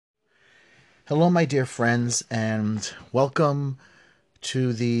Hello, my dear friends, and welcome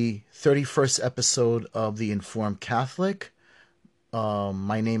to the 31st episode of The Informed Catholic.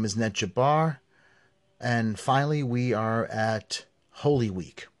 My name is Ned Jabbar, and finally, we are at Holy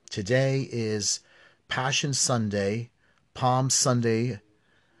Week. Today is Passion Sunday, Palm Sunday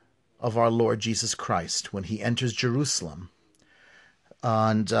of our Lord Jesus Christ, when he enters Jerusalem.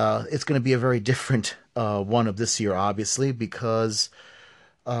 And it's going to be a very different one of this year, obviously, because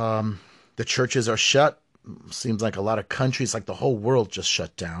the churches are shut. Seems like a lot of countries, like the whole world, just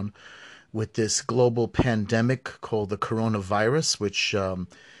shut down with this global pandemic called the coronavirus, which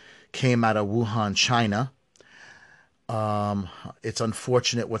came out of Wuhan, China. It's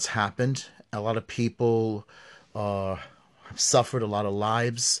unfortunate what's happened. A lot of people have suffered. A lot of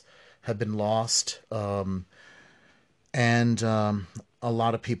lives have been lost. And a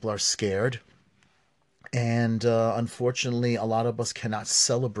lot of people are scared. And unfortunately, a lot of us cannot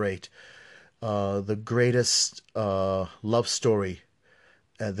celebrate the greatest love story,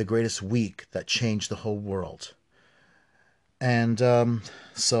 the greatest week that changed the whole world. And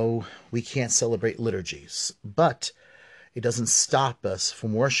so we can't celebrate liturgies. But it doesn't stop us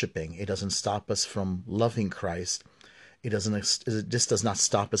from worshiping. It doesn't stop us from loving Christ. This does not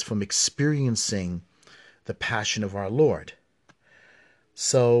stop us from experiencing the passion of our Lord.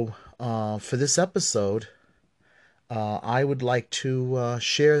 So for this episode, I would like to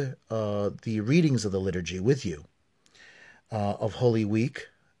share the readings of the liturgy with you of Holy Week.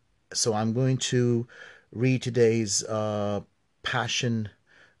 So I'm going to read today's Passion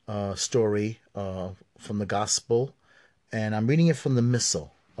story from the Gospel, and I'm reading it from the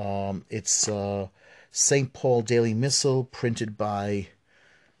Missal. It's St. Paul Daily Missal, printed by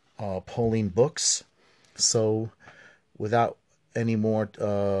Pauline Books. So without any more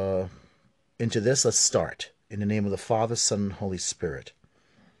into this, let's start. In the name of the Father, Son, and Holy Spirit.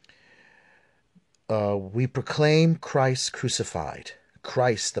 We proclaim Christ crucified,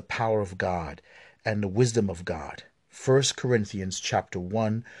 Christ the power of God and the wisdom of God. 1 Corinthians chapter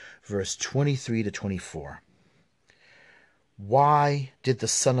 1, verse 23 to 24. Why did the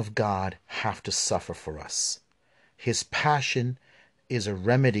Son of God have to suffer for us? His passion is a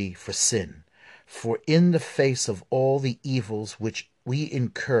remedy for sin, for in the face of all the evils which we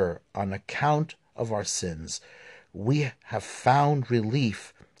incur on account of our sins, we have found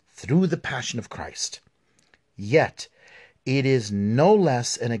relief through the passion of Christ. Yet it is no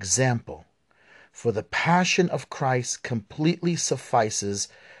less an example, for the passion of Christ completely suffices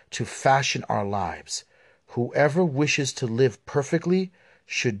to fashion our lives. Whoever wishes to live perfectly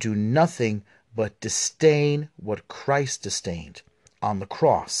should do nothing but disdain what Christ disdained on the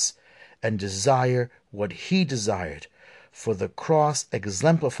cross, and desire what he desired, for the cross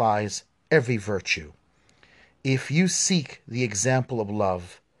exemplifies every virtue. If you seek the example of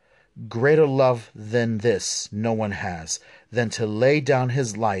love, greater love than this no one has, than to lay down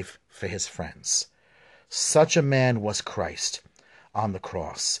his life for his friends. Such a man was Christ on the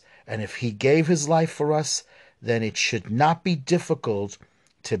cross, and if he gave his life for us, then it should not be difficult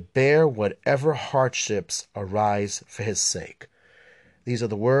to bear whatever hardships arise for his sake. These are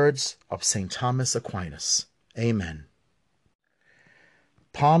the words of St. Thomas Aquinas. Amen.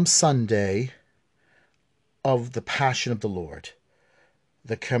 Palm Sunday of the Passion of the Lord,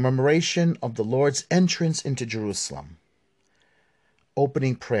 the commemoration of the Lord's entrance into Jerusalem.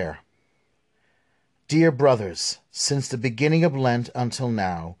 Opening prayer. Dear brothers, since the beginning of Lent until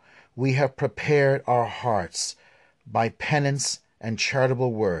now, we have prepared our hearts by penance and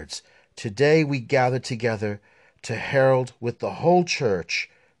charitable words. Today we gather together to herald with the whole Church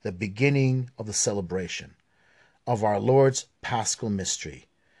the beginning of the celebration of our Lord's Paschal mystery,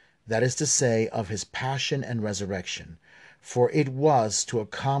 that is to say, of his passion and resurrection. For it was to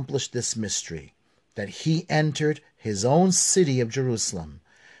accomplish this mystery that he entered his own city of Jerusalem.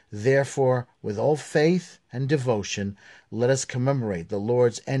 Therefore, with all faith and devotion, let us commemorate the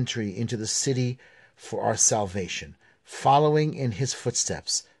Lord's entry into the city for our salvation, following in his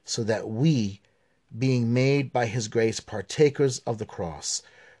footsteps, so that we, being made by his grace partakers of the cross,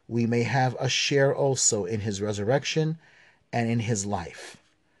 we may have a share also in his resurrection and in his life.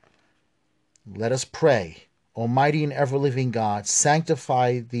 Let us pray. Almighty and ever-living God,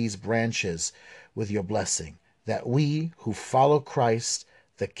 sanctify these branches with your blessing, that we, who follow Christ,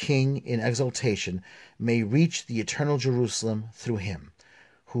 the King in exaltation, may reach the eternal Jerusalem through him,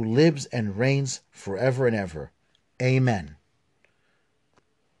 who lives and reigns forever and ever. Amen.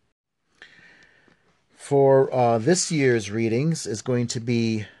 For this year's readings is going to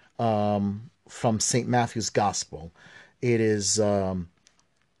be from St. Matthew's Gospel. It is the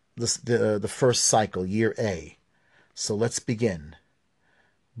first cycle, year A. So let's begin.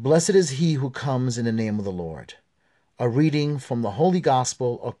 Blessed is he who comes in the name of the Lord. A reading from the Holy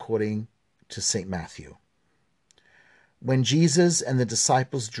Gospel according to St. Matthew. When Jesus and the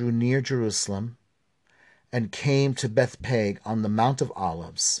disciples drew near Jerusalem and came to Bethphage on the Mount of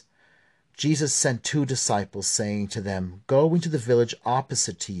Olives, Jesus sent 2 disciples, saying to them, "Go into the village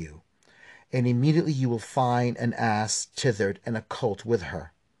opposite to you, and immediately you will find an ass tethered and a colt with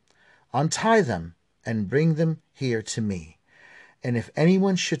her. Untie them and bring them here to me. And if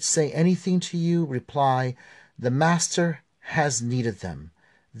anyone should say anything to you, reply, 'The Master has need of them.'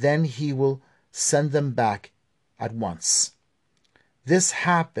 Then he will send them back at once." This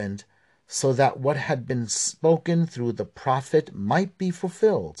happened so that what had been spoken through the prophet might be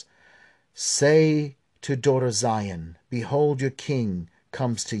fulfilled. "Say to daughter Zion, Behold, your king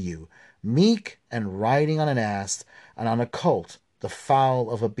comes to you, meek and riding on an ass, and on a colt, the foal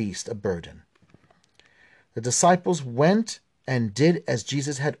of a beast of burden." The disciples went and did as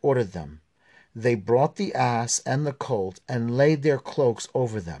Jesus had ordered them. They brought the ass and the colt and laid their cloaks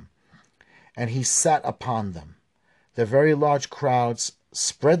over them, and he sat upon them. The very large crowds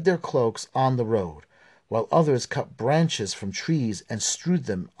spread their cloaks on the road, while others cut branches from trees and strewed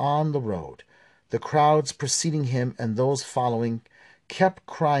them on the road. The crowds preceding him and those following kept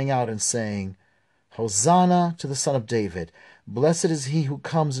crying out and saying, "Hosanna to the Son of David! Blessed is he who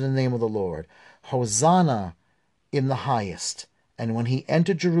comes in the name of the Lord! Hosanna in the highest." And when he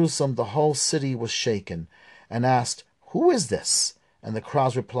entered Jerusalem, the whole city was shaken, and asked, "Who is this?" And the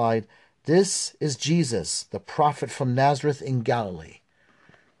crowds replied, "This is Jesus, the prophet from Nazareth in Galilee."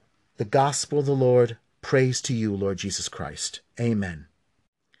 The Gospel of the Lord. Praise to you, Lord Jesus Christ. Amen.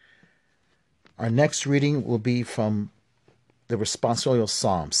 Our next reading will be from the responsorial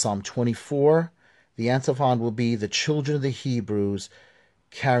psalm, Psalm 24. The antiphon will be, "The children of the Hebrews,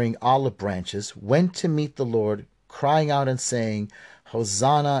 carrying olive branches, went to meet the Lord, crying out and saying,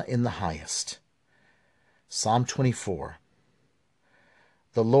 Hosanna in the highest." Psalm 24.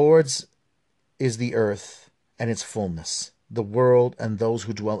 The Lord's is the earth and its fullness, the world and those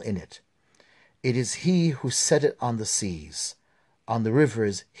who dwell in it. It is he who set it on the seas. On the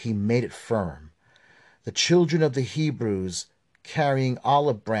rivers he made it firm. The children of the Hebrews, carrying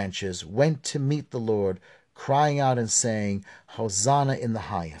olive branches, went to meet the Lord, crying out and saying, Hosanna in the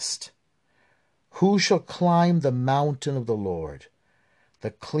highest. Who shall climb the mountain of the Lord?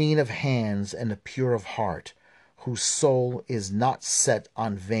 The clean of hands and the pure of heart, whose soul is not set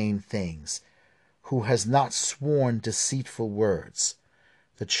on vain things, who has not sworn deceitful words.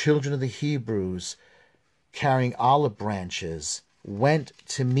 The children of the Hebrews, carrying olive branches, went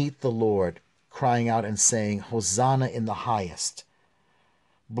to meet the Lord, crying out and saying, Hosanna in the highest.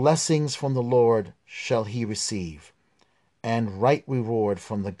 Blessings from the Lord shall he receive, and right reward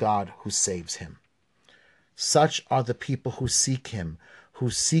from the God who saves him. Such are the people who seek him, who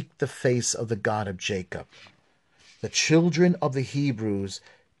seek the face of the God of Jacob. The children of the Hebrews,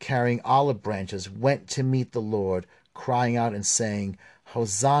 carrying olive branches, went to meet the Lord, crying out and saying,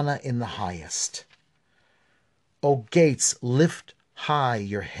 Hosanna in the highest. O gates, lift high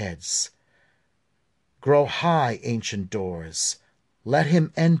your heads. Grow high, ancient doors. Let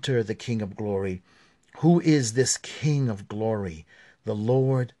him enter, the King of glory. Who is this King of glory? The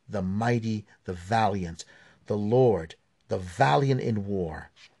Lord, the mighty, the valiant, the Lord, the valiant in war.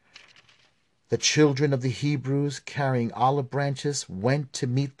 The children of the Hebrews, carrying olive branches, went to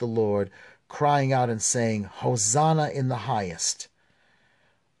meet the Lord, crying out and saying, Hosanna in the highest.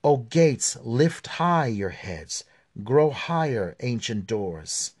 O gates, lift high your heads. Grow higher, ancient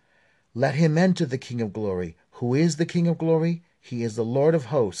doors. Let him enter, the King of glory. Who is the King of glory? He is the Lord of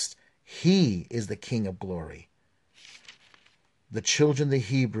hosts. He is the King of glory. The children of the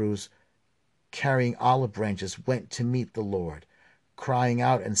Hebrews, carrying olive branches, went to meet the Lord, crying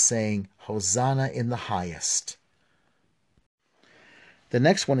out and saying, Hosanna in the highest. The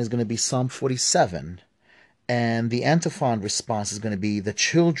next one is going to be Psalm 47, and the antiphon response is going to be, the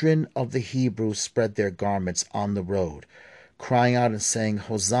children of the Hebrews spread their garments on the road, crying out and saying,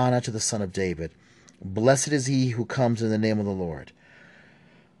 Hosanna to the Son of David. Blessed is he who comes in the name of the Lord.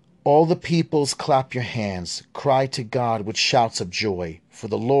 All the peoples, clap your hands, cry to God with shouts of joy, for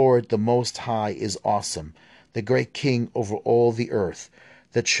the Lord, the Most High, is awesome, the great King over all the earth.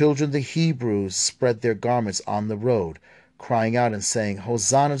 The children of the Hebrews spread their garments on the road, crying out and saying,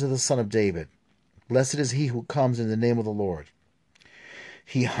 Hosanna to the Son of David. Blessed is he who comes in the name of the Lord.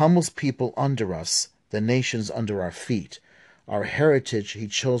 He humbles people under us, the nations under our feet. Our heritage he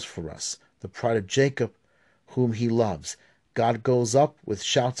chose for us, the pride of Jacob, whom he loves. God goes up with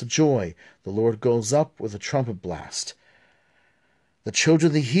shouts of joy. The Lord goes up with a trumpet blast. The children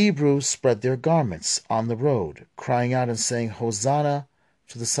of the Hebrews spread their garments on the road, crying out and saying, Hosanna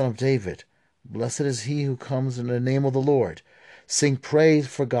to the Son of David. Blessed is he who comes in the name of the Lord. Sing praise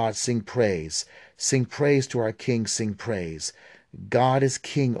for God, sing praise. Sing praise to our King, sing praise. God is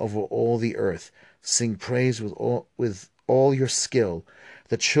King over all the earth. Sing praise with all your skill.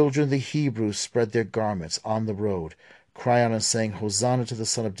 The children of the Hebrews spread their garments on the road, cry out and saying, Hosanna to the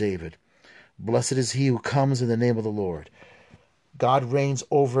Son of David. Blessed is he who comes in the name of the Lord. God reigns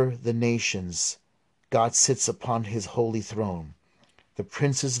over the nations. God sits upon his holy throne. The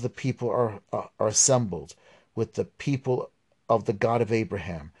princes of the people are assembled with the people of the God of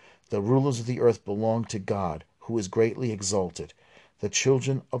Abraham. The rulers of the earth belong to God, who is greatly exalted. The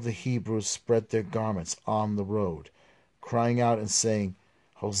children of the Hebrews spread their garments on the road, crying out and saying,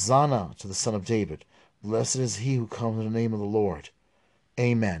 Hosanna to the Son of David. Blessed is he who comes in the name of the Lord.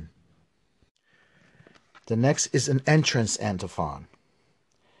 Amen. The next is an entrance antiphon.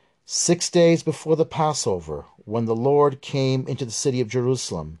 6 days before the Passover, when the Lord came into the city of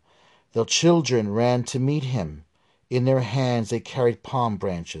Jerusalem, the children ran to meet him. In their hands they carried palm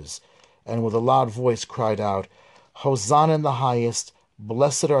branches, and with a loud voice cried out, Hosanna in the highest,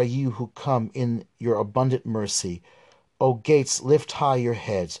 blessed are you who come in your abundant mercy. O gates, lift high your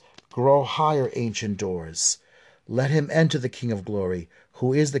heads, grow higher, ancient doors. Let him enter, the King of glory.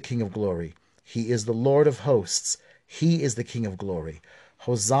 Who is the King of glory? He is the Lord of hosts. He is the King of glory.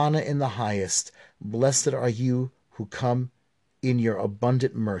 Hosanna in the highest. Blessed are you who come in your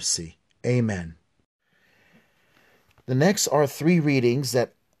abundant mercy. Amen. The next are 3 readings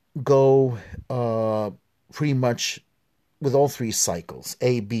that go pretty much with all 3 cycles,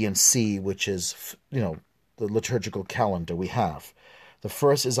 A, B, and C, which is, the liturgical calendar we have. The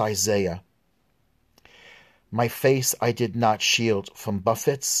first is Isaiah. My face I did not shield from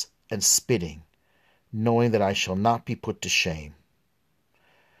buffets and spitting, knowing that I shall not be put to shame.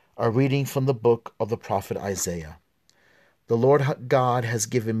 A reading from the book of the prophet Isaiah. The Lord God has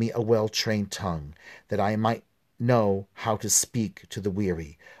given me a well-trained tongue, that I might know how to speak to the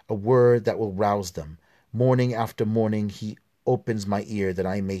weary, a word that will rouse them. Morning after morning he opens my ear that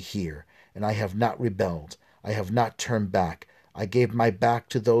I may hear, and I have not rebelled. I have not turned back. I gave my back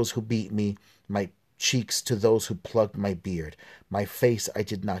to those who beat me, my cheeks to those who plucked my beard. My face I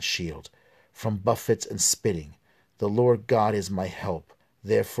did not shield from buffets and spitting. The Lord God is my help.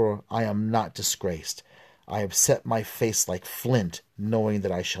 Therefore I am not disgraced. I have set my face like flint, knowing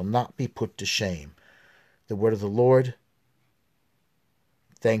that I shall not be put to shame. The word of the Lord.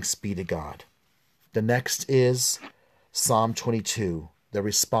 Thanks be to God. The next is Psalm 22. The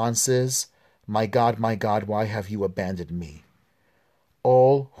response is, my God, why have you abandoned me?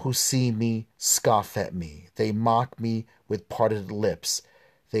 All who see me scoff at me. They mock me with parted lips.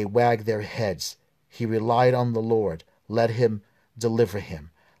 They wag their heads. He relied on the Lord. Let him deliver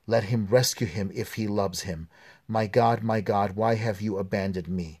him. Let him rescue him if he loves him. My God, why have you abandoned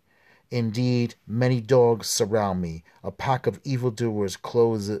me? Indeed, many dogs surround me. A pack of evildoers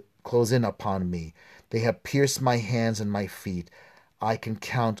close in upon me. They have pierced my hands and my feet. I can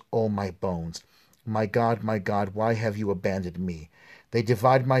count all my bones. My God, why have you abandoned me? They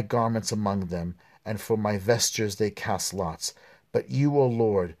divide my garments among them, and for my vestures they cast lots. But you, O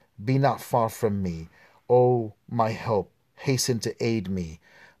Lord, be not far from me. O my help, hasten to aid me.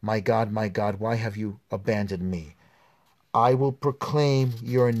 My God, why have you abandoned me? I will proclaim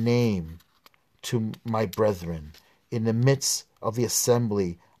your name to my brethren. In the midst of the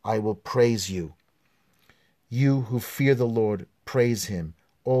assembly I will praise you. You who fear the Lord, praise him.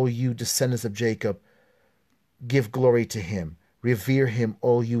 All you descendants of Jacob, give glory to him. Revere him,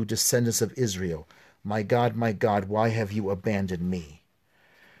 all you descendants of Israel. My God, why have you abandoned me?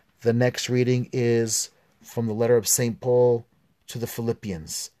 The next reading is from the letter of St. Paul to the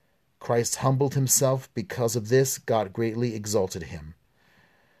Philippians. Christ humbled himself. Because of this, God greatly exalted him.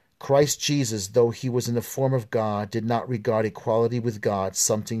 Christ Jesus, though he was in the form of God, did not regard equality with God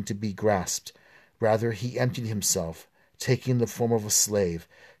something to be grasped. Rather, he emptied himself, taking the form of a slave,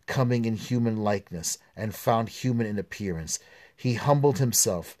 coming in human likeness, and found human in appearance. He humbled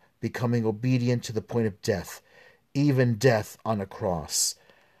himself, becoming obedient to the point of death, even death on a cross.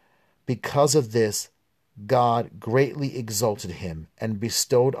 Because of this, God greatly exalted him and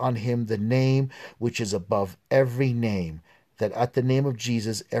bestowed on him the name which is above every name, that at the name of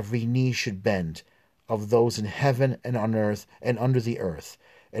Jesus every knee should bend, of those in heaven and on earth and under the earth,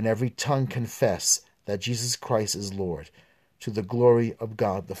 and every tongue confess that Jesus Christ is Lord, to the glory of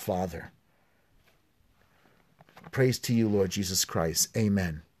God the Father. Praise to you, Lord Jesus Christ.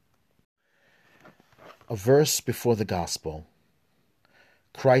 Amen. A verse before the Gospel.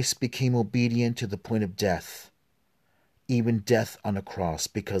 Christ became obedient to the point of death, even death on a cross.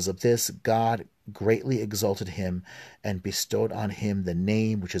 Because of this, God greatly exalted him and bestowed on him the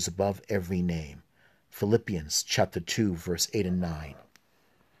name which is above every name. Philippians chapter 2, verse 8 and 9.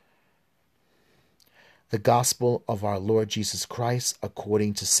 The Gospel of our Lord Jesus Christ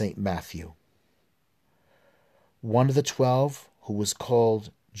according to St. Matthew. One of the 12, who was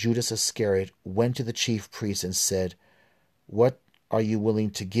called Judas Iscariot, went to the chief priests and said, "What are you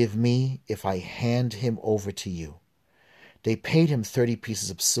willing to give me if I hand him over to you?" They paid him 30 pieces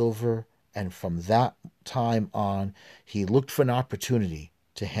of silver, and from that time on he looked for an opportunity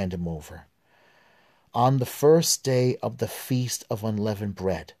to hand him over. On the first day of the Feast of Unleavened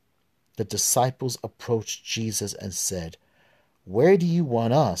Bread, the disciples approached Jesus and said, "Where do you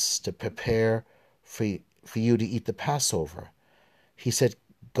want us to prepare for you to eat the Passover?" He said,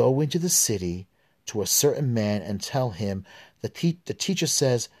 "Go into the city to a certain man and tell him, the teacher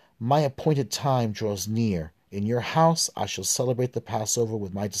says, 'My appointed time draws near. In your house I shall celebrate the Passover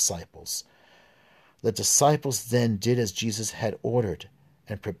with my disciples.'" The disciples then did as Jesus had ordered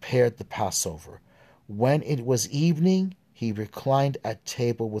and prepared the Passover. When it was evening, he reclined at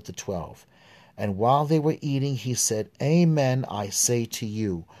table with the 12. And while they were eating, he said, "Amen, I say to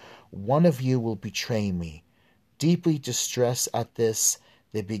you, one of you will betray me." Deeply distressed at this,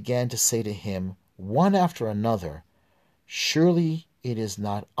 they began to say to him, one after another, "Surely it is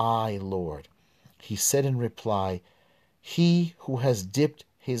not I, Lord." He said in reply, "He who has dipped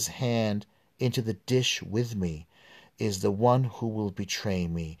his hand into the dish with me is the one who will betray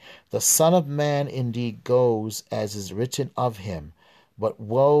me. The Son of Man indeed goes as is written of him, but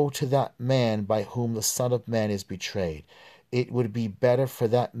woe to that man by whom the Son of Man is betrayed. It would be better for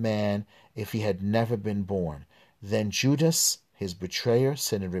that man if he had never been born." Then Judas, his betrayer,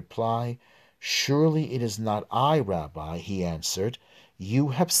 said in reply, "Surely it is not I, Rabbi," he answered. "You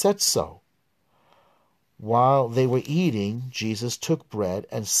have said so." While they were eating, Jesus took bread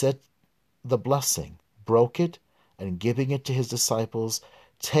and said the blessing, broke it, and giving it to his disciples,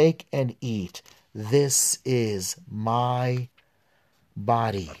 "Take and eat. This is my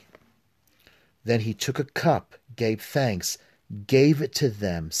body." Then he took a cup, gave thanks, gave it to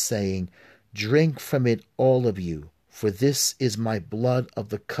them, saying, "Drink from it, all of you, for this is my blood of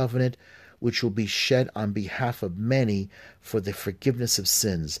the covenant, which will be shed on behalf of many for the forgiveness of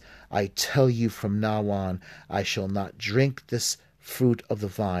sins. I tell you, from now on, I shall not drink this fruit of the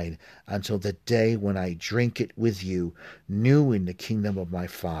vine until the day when I drink it with you, new in the kingdom of my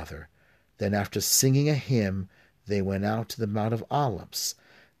Father." Then after singing a hymn, they went out to the Mount of Olives.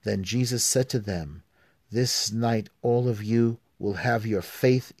 Then Jesus said to them, "This night all of you will have your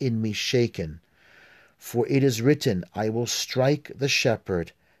faith in me shaken. For it is written, I will strike the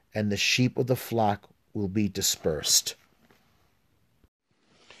shepherd, and the sheep of the flock will be dispersed.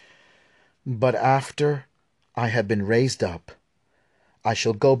 But after I have been raised up, I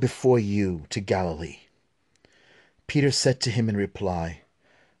shall go before you to Galilee." Peter said to him in reply,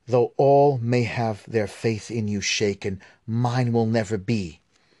 "Though all may have their faith in you shaken, mine will never be."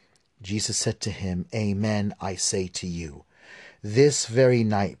 Jesus said to him, "Amen, I say to you, this very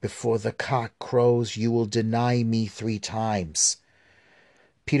night before the cock crows, you will deny me 3 times.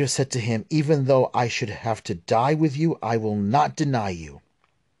 Peter said to him, "Even though I should have to die with you, I will not deny you."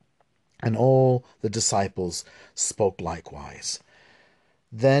 And all the disciples spoke likewise.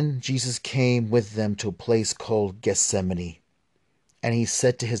 Then Jesus came with them to a place called Gethsemane, and he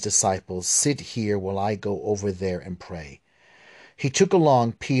said to his disciples, "Sit here while I go over there and pray." He took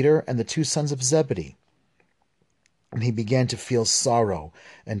along Peter and the 2 sons of Zebedee, and he began to feel sorrow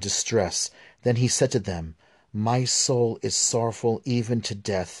and distress. Then he said to them, "My soul is sorrowful even to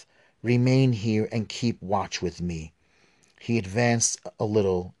death. Remain here and keep watch with me." He advanced a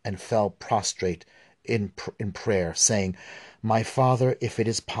little and fell prostrate in prayer, saying, "My Father, if it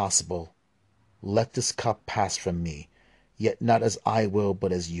is possible, let this cup pass from me, yet not as I will,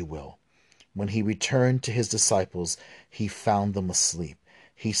 but as you will." When he returned to his disciples, he found them asleep.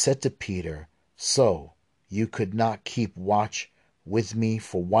 He said to Peter, "So you could not keep watch with me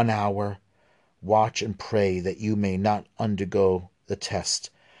for 1 hour? Watch and pray that you may not undergo the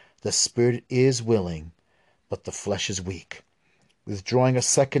test. The spirit is willing, but the flesh is weak." Withdrawing a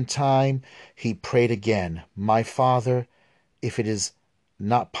second time, he prayed again, "My Father, if it is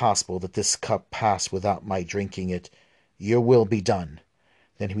not possible that this cup pass without my drinking it, your will be done."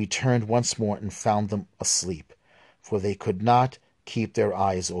 Then he returned once more and found them asleep, for they could not keep their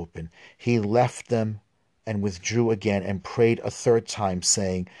eyes open. He left them and withdrew again and prayed a 3rd time,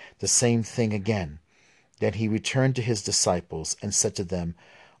 saying the same thing again. Then he returned to his disciples and said to them,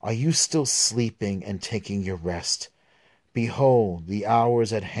 "Are you still sleeping and taking your rest? Behold, the hour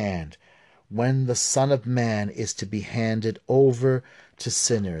is at hand, when the Son of Man is to be handed over to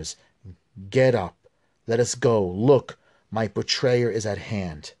sinners. "Get up, let us go. Look, my betrayer is at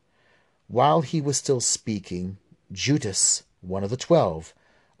hand." While he was still speaking, Judas, one of the 12,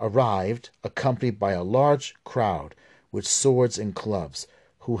 arrived, accompanied by a large crowd with swords and clubs,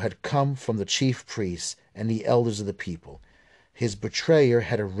 who had come from the chief priests and the elders of the people. His betrayer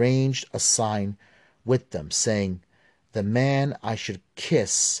had arranged a sign with them, saying, "The man I should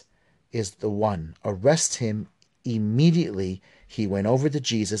kiss is the one. Arrest him." Immediately he went over to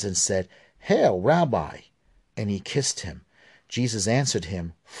Jesus and said, "Hail, Rabbi!" And he kissed him. Jesus answered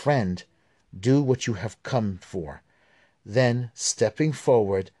him, "Friend, do what you have come for." Then, stepping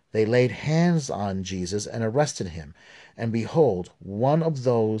forward, they laid hands on Jesus and arrested him. And behold, one of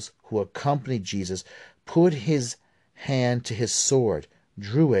those who accompanied Jesus put his hand to his sword,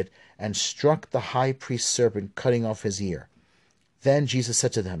 drew it, and struck the high priest's servant, cutting off his ear. Then Jesus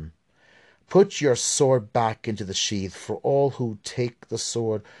said to them, "Put your sword back into the sheath, for all who take the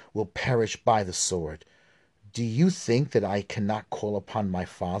sword will perish by the sword. Do you think that I cannot call upon my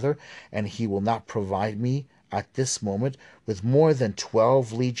Father, and he will not provide me at this moment with more than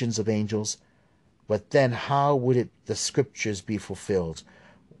 12 legions of angels? But then how would the Scriptures be fulfilled,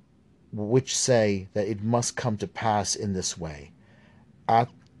 which say that it must come to pass in this way?" At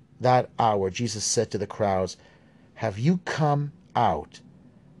that hour Jesus said to the crowds, "Have you come out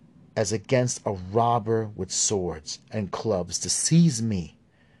as against a robber with swords and clubs to seize me?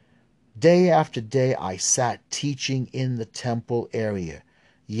 Day after day I sat teaching in the temple area,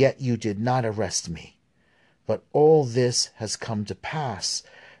 yet you did not arrest me. But all this has come to pass,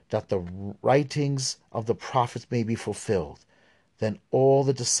 that the writings of the prophets may be fulfilled." Then all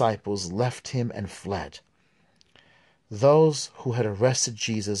the disciples left him and fled. Those who had arrested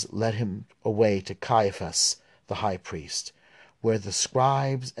Jesus led him away to Caiaphas, the high priest, where the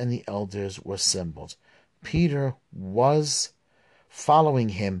scribes and the elders were assembled. Peter was following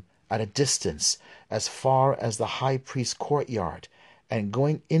him at a distance as far as the high priest's courtyard, and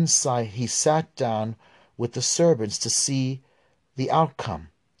going inside he sat down with the servants to see the outcome.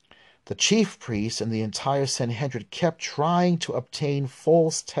 The chief priests and the entire Sanhedrin kept trying to obtain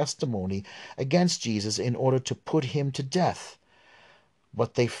false testimony against Jesus in order to put him to death,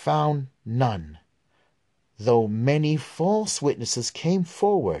 but they found none, though many false witnesses came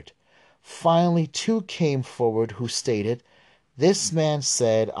forward. Finally, 2 came forward who stated, "This man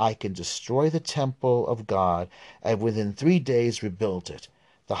said, I can destroy the temple of God and within 3 days rebuild it."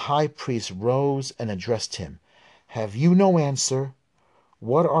 The high priest rose and addressed him. "Have you no answer?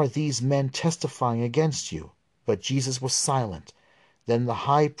 What are these men testifying against you?" But Jesus was silent. Then the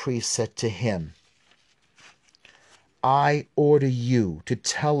high priest said to him, "I order you to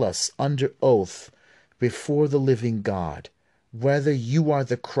tell us under oath before the living God whether you are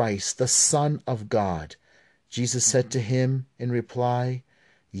the Christ, the Son of God." Jesus said to him in reply,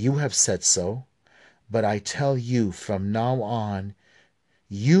 "You have said so, but I tell you, from now on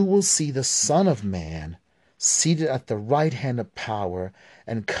you will see the Son of Man seated at the right hand of power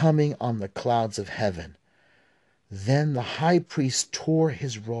and coming on the clouds of heaven." Then the high priest tore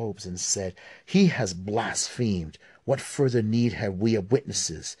his robes and said, "He has blasphemed. What further need have we of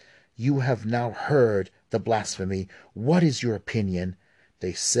witnesses? You have now heard the blasphemy. What is your opinion?"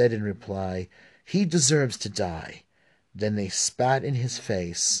 They said in reply, "He deserves to die." Then they spat in his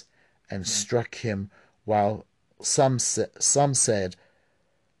face and struck him, while some said,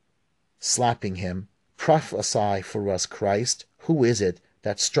 slapping him, "Prophesy for us, Christ. Who is it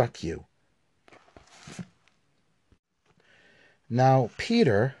that struck you?" Now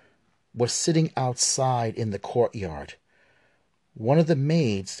Peter was sitting outside in the courtyard. One of the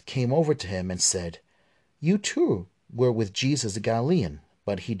maids came over to him and said, "You too were with Jesus the Galilean."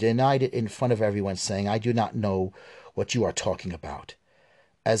 But he denied it in front of everyone, saying, "I do not know what you are talking about."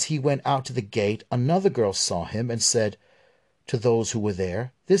 As he went out to the gate, another girl saw him and said to those who were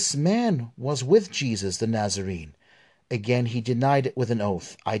there, "This man was with Jesus the Nazarene." Again he denied it with an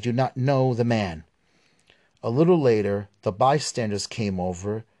oath, "I do not know the man." A little later the bystanders came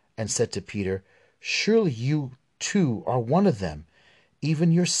over and said to Peter, "Surely you too are one of them.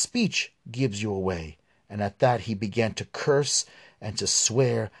 Even your speech gives you away." And at that he began to curse and to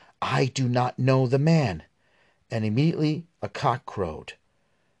swear, "I do not know the man." And immediately a cock crowed.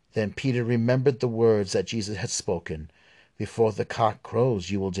 Then Peter remembered the words that Jesus had spoken, "Before the cock crows,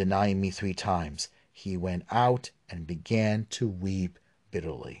 you will deny me 3 times." He went out and began to weep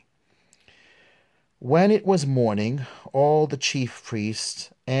bitterly. When it was morning, all the chief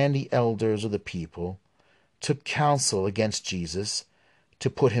priests and the elders of the people took counsel against Jesus to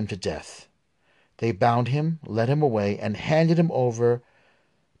put him to death. They bound him, led him away, and handed him over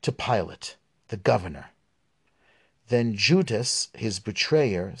to Pilate, the governor. Then Judas, his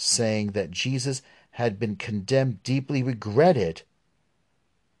betrayer, saying that Jesus had been condemned, deeply regretted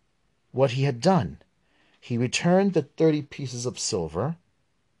what he had done. He returned the 30 pieces of silver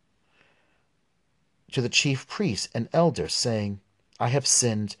to the chief priests and elders, saying, I have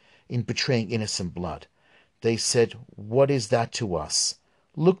sinned in betraying innocent blood. They said, What is that to us?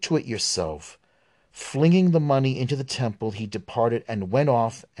 Look to it yourself. Flinging the money into the temple, he departed and went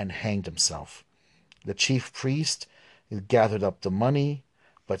off and hanged himself. The chief priest gathered up the money,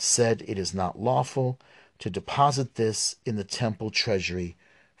 but said, It is not lawful to deposit this in the temple treasury,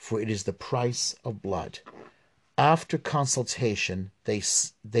 for it is the price of blood. After consultation, they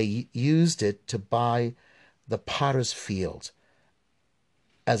used it to buy the potter's field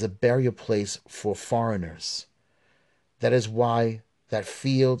as a burial place for foreigners. That is why that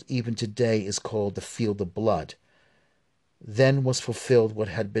field even today is called the field of blood. Then was fulfilled what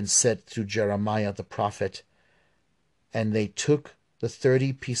had been said through Jeremiah the prophet, and they took the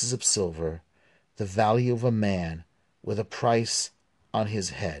 30 pieces of silver, the value of a man, with a price on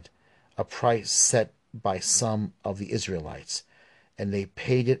his head, a price set by some of the Israelites, and they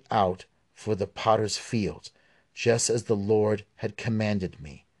paid it out for the potter's field, just as the Lord had commanded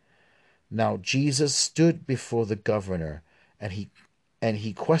me. Now Jesus stood before the governor, and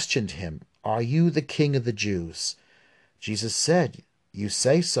he questioned him, Are you the king of the Jews? Jesus said, You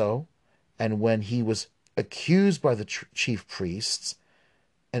say so. And when he was accused by the chief priests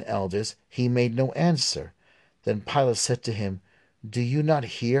and elders, he made no answer. Then Pilate said to him, Do you not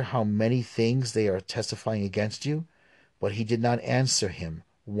hear how many things they are testifying against you? But he did not answer him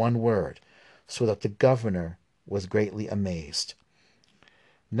one word, so that the governor was greatly amazed.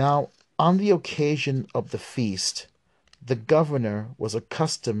 Now, on the occasion of the feast, the governor was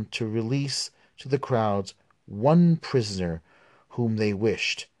accustomed to release to the crowds one prisoner whom they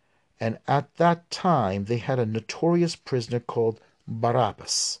wished, and at that time they had a notorious prisoner called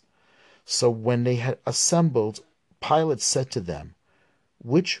Barabbas. So when they had assembled, Pilate said to them,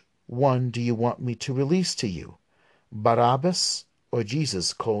 Which one do you want me to release to you, Barabbas or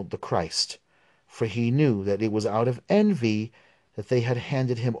Jesus called the Christ? For he knew that it was out of envy that they had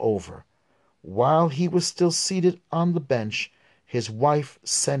handed him over. While he was still seated on the bench, his wife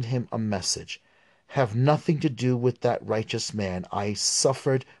sent him a message. Have nothing to do with that righteous man. I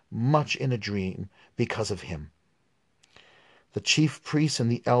suffered much in a dream because of him. The chief priests and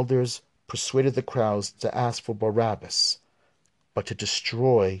the elders persuaded the crowds to ask for Barabbas, but to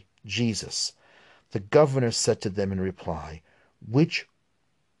destroy Jesus. The governor said to them in reply, Which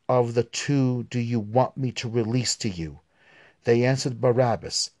of the two do you want me to release to you? They answered,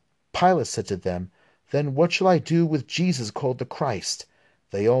 Barabbas. Pilate said to them, Then what shall I do with Jesus called the Christ?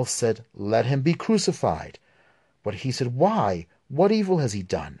 They all said, Let him be crucified. But he said, Why? What evil has he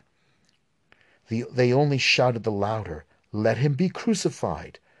done? They only shouted the louder, Let him be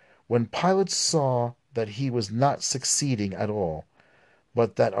crucified. When Pilate saw that he was not succeeding at all,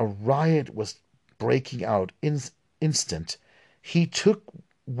 but that a riot was breaking out instant, he took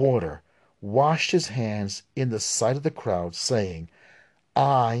water, washed his hands in the sight of the crowd, saying,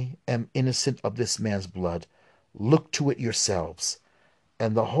 I am innocent of this man's blood. Look to it yourselves.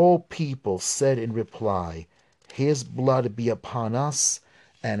 And the whole people said in reply, His blood be upon us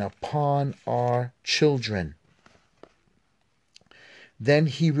and upon our children. Then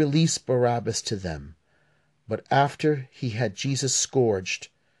he released Barabbas to them. But after he had Jesus scourged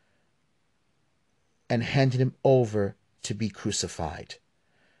and handed him over to be crucified.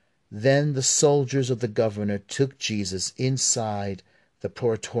 Then the soldiers of the governor took Jesus inside the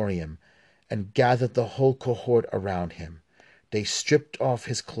praetorium and gathered the whole cohort around him. They stripped off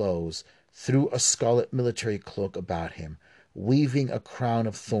his clothes, threw a scarlet military cloak about him, weaving a crown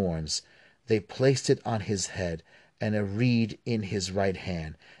of thorns. They placed it on his head and a reed in his right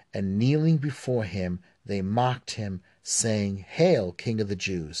hand, and kneeling before him, they mocked him, saying, Hail, King of the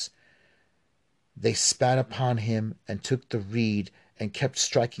Jews! They spat upon him and took the reed and kept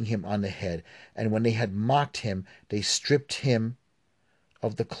striking him on the head. And when they had mocked him, they stripped him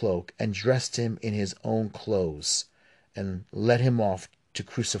of the cloak and dressed him in his own clothes and led him off to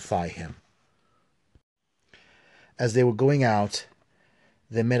crucify him. As they were going out,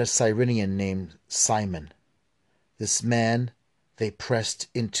 they met a Cyrenian named Simon. This man they pressed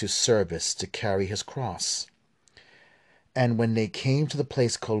into service to carry his cross. And when they came to the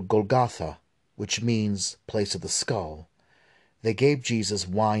place called Golgotha, which means place of the skull, they gave Jesus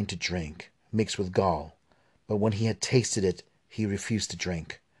wine to drink, mixed with gall. But when he had tasted it, he refused to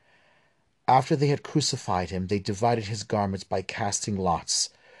drink. After they had crucified him, they divided his garments by casting lots,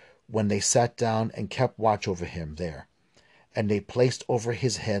 when they sat down and kept watch over him there. And they placed over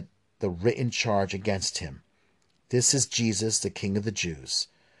his head the written charge against him. This is Jesus, the King of the Jews."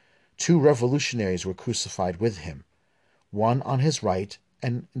 2 revolutionaries were crucified with him, one on his right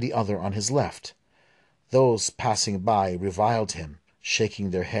and the other on his left. Those passing by reviled him,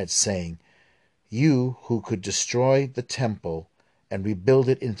 shaking their heads, saying, "You who could destroy the temple and rebuild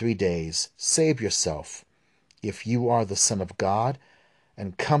it in 3 days, save yourself. If you are the Son of God,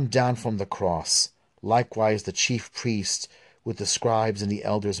 and come down from the cross." Likewise the chief priests with the scribes and the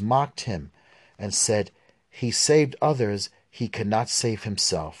elders mocked him, and said, "He saved others, he cannot save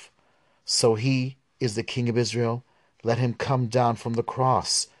himself. So he is the King of Israel? Let him come down from the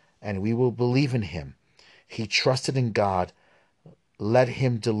cross, and we will believe in him. He trusted in God. Let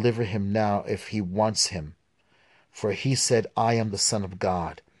him deliver him now if he wants him. For he said, 'I am the Son of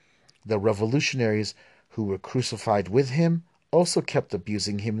God.'" The revolutionaries who were crucified with him also kept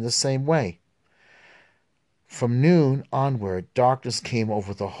abusing him in the same way. From noon onward, darkness came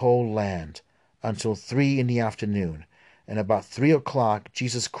over the whole land until 3 in the afternoon. And about 3 o'clock,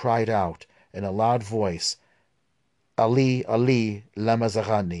 Jesus cried out in a loud voice, "Ali, Ali, lama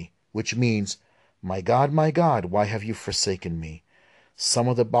sabachthani," which means, my God, why have you forsaken me?" Some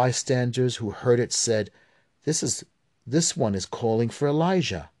of the bystanders who heard it said, This one is calling for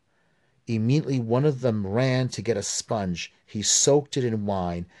Elijah." Immediately one of them ran to get a sponge. He soaked it in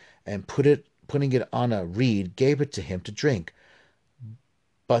wine, and putting it on a reed, gave it to him to drink.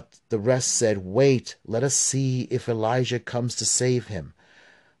 But the rest said, "Wait, let us see if Elijah comes to save him."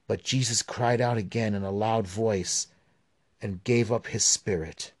 But Jesus cried out again in a loud voice and gave up his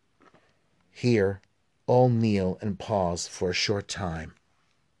spirit. Here, all kneel and pause for a short time.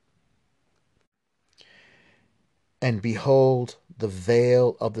 And behold, the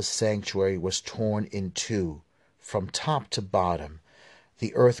veil of the sanctuary was torn in two, from top to bottom.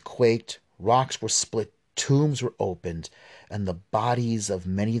 The earth quaked, rocks were split, tombs were opened, and the bodies of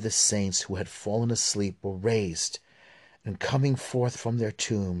many of the saints who had fallen asleep were raised. And coming forth from their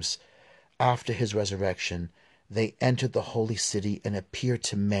tombs, after his resurrection, they entered the holy city and appeared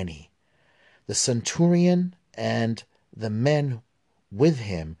to many. The centurion and the men with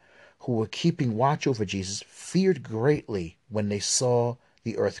him who were keeping watch over Jesus feared greatly when they saw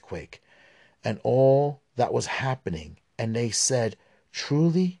the earthquake and all that was happening, and they said,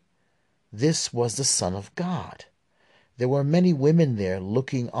 "Truly, this was the Son of God." There were many women there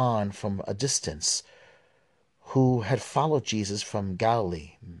looking on from a distance, who had followed Jesus from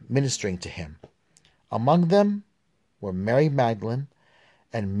Galilee, ministering to him. Among them were Mary Magdalene,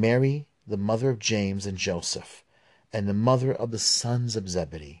 and Mary, the mother of James and Joseph, and the mother of the sons of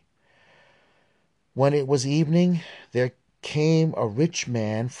Zebedee. When it was evening, there came a rich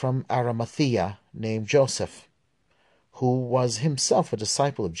man from Arimathea named Joseph, who was himself a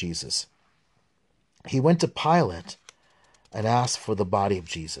disciple of Jesus. He went to Pilate and asked for the body of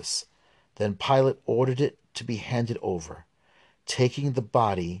Jesus. Then Pilate ordered it to be handed over. Taking the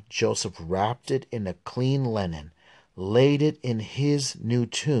body, Joseph wrapped it in a clean linen, laid it in his new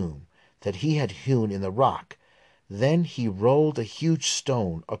tomb that he had hewn in the rock. Then he rolled a huge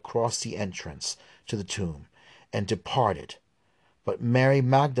stone across the entrance to the tomb and departed. But Mary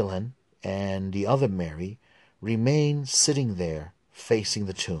Magdalene and the other Mary remained sitting there facing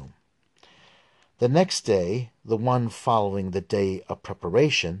the tomb. The next day, the one following the day of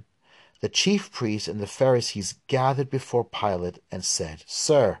preparation, the chief priests and the Pharisees gathered before Pilate and said,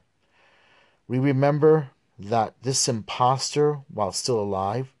 "Sir, we remember that this impostor, while still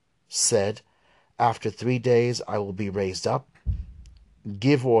alive, said, 'After 3 days I will be raised up.'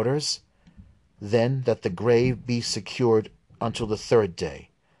 Give orders, then, that the grave be secured until the 3rd day,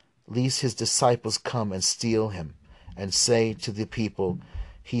 lest his disciples come and steal him, and say to the people,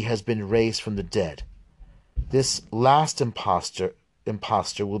 'He has been raised from the dead.' This last impostor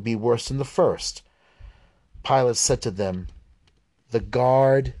will be worse than the first." Pilate said to them, "The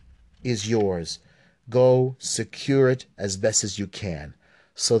guard is yours. Go, secure it as best as you can."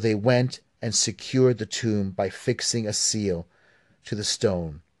 So they went and secured the tomb by fixing a seal to the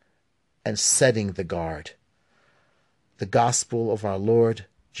stone and setting the guard. The Gospel of our Lord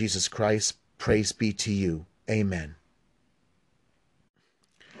Jesus Christ, praise be to you. Amen.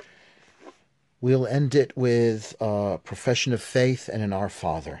 We'll end it with a profession of faith and an Our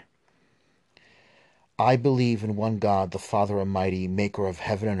Father. I believe in one God, the Father Almighty, maker of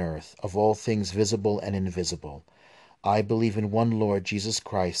heaven and earth, of all things visible and invisible. I believe in one Lord Jesus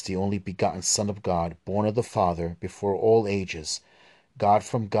Christ, the only begotten Son of God, born of the Father, before all ages, God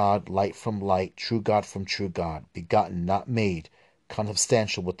from God, light from light, true God from true God, begotten, not made,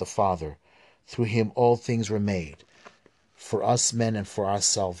 consubstantial with the Father. Through him all things were made. For us men and for our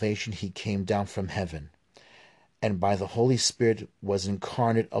salvation he came down from heaven, and by the Holy Spirit was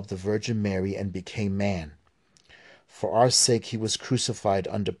incarnate of the Virgin Mary and became man. For our sake he was crucified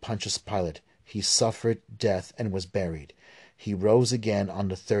under Pontius Pilate. He suffered death and was buried. He rose again on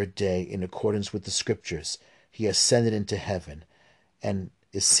the third day in accordance with the Scriptures. He ascended into heaven and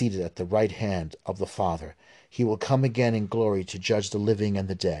is seated at the right hand of the Father. He will come again in glory to judge the living and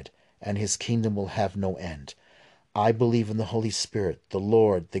the dead, and his kingdom will have no end. I believe in the Holy Spirit, the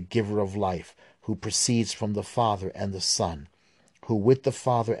Lord, the giver of life, who proceeds from the Father and the Son, who with the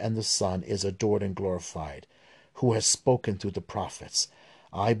Father and the Son is adored and glorified, who has spoken through the prophets.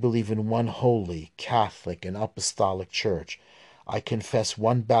 I believe in one holy, Catholic, and Apostolic Church. I confess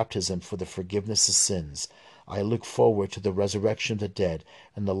one baptism for the forgiveness of sins. I look forward to the resurrection of the dead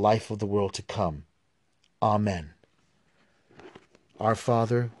and the life of the world to come. Amen. Our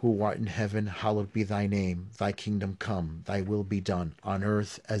Father, who art in heaven, hallowed be thy name. Thy kingdom come, thy will be done, on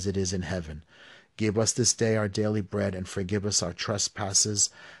earth as it is in heaven. Give us this day our daily bread, and forgive us our trespasses,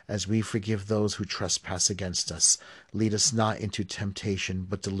 as we forgive those who trespass against us. Lead us not into temptation,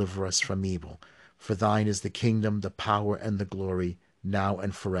 but deliver us from evil. For thine is the kingdom, the power, and the glory, now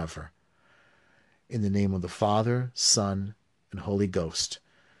and forever. In the name of the Father, Son, and Holy Ghost.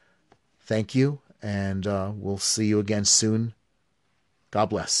 Thank you, and we'll see you again soon. God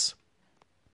bless.